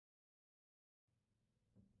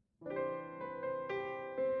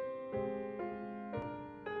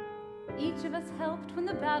Each of us helped when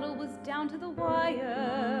the battle was down to the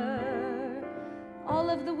wire. All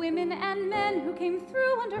of the women and men who came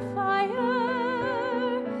through under fire.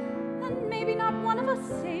 And maybe not one of us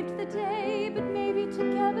saved the day, but maybe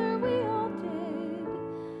together we all did.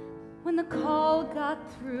 When the call got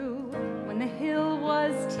through, when the hill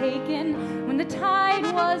was taken, when the tide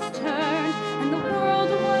was turned and the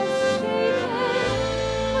world was shaken,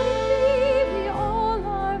 could it be we all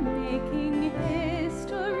are making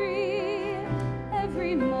history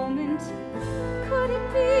every moment? Could it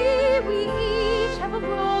be we each have a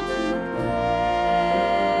role to play?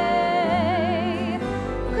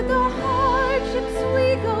 Could the hardships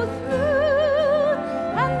we go through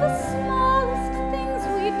and the smallest things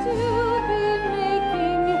we do be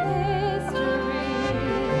making history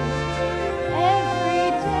every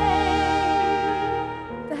day?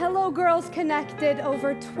 The Hello Girls connected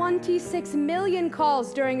over 26 million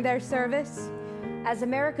calls during their service. As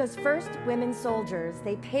America's first women soldiers,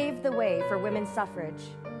 they paved the way for women's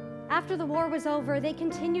suffrage. After the war was over, they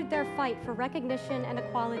continued their fight for recognition and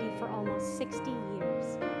equality for almost 60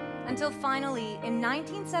 years. Until finally, in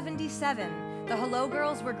 1977, the Hello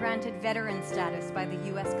Girls were granted veteran status by the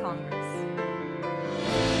U.S. Congress.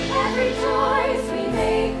 Every choice we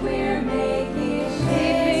make, we're making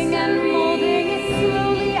shaping and molding it,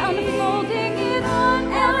 slowly unfolding it on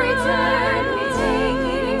every turn we take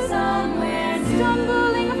it somewhere,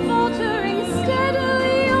 stumbling, faltering,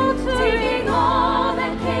 steadily altering, taking all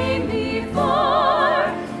that came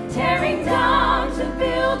before, tearing down to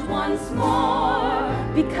build once more.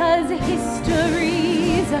 Because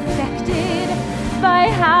history's affected by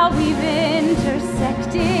how we've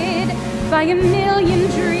intersected, by a million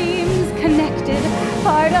dreams connected,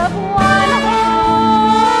 part of one